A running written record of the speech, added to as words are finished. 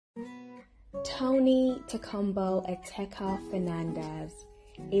Tony Tokunbo Fernandez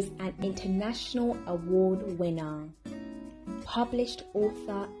is an international award winner, published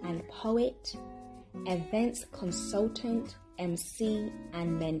author and poet, events consultant, MC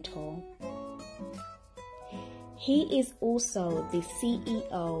and mentor. He is also the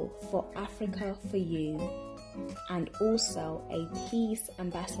CEO for Africa for You and also a peace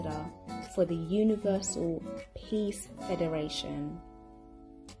ambassador for the Universal Peace Federation.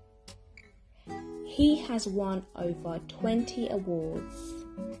 He has won over 20 awards.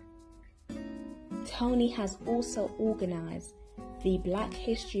 Tony has also organised the Black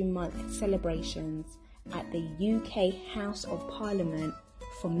History Month celebrations at the UK House of Parliament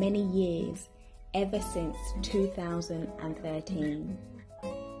for many years, ever since 2013.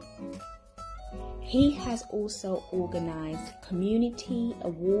 He has also organised community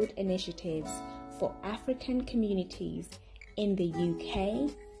award initiatives for African communities in the UK,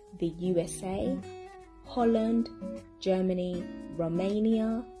 the USA, Holland, Germany,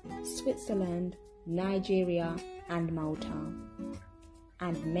 Romania, Switzerland, Nigeria and Malta,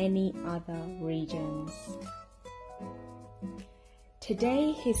 and many other regions.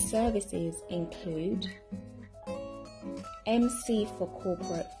 Today his services include MC for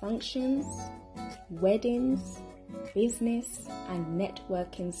corporate functions, weddings, business and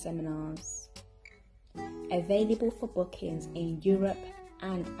networking seminars, available for bookings in Europe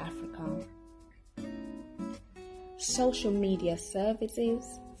and Africa. Social media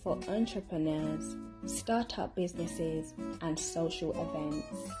services for entrepreneurs, startup businesses and social events.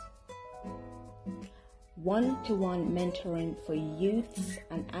 One-to-one mentoring for youths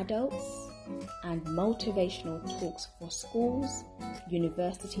and adults, and motivational talks for schools,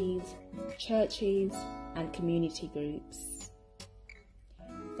 universities, churches and community groups.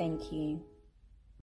 Thank you.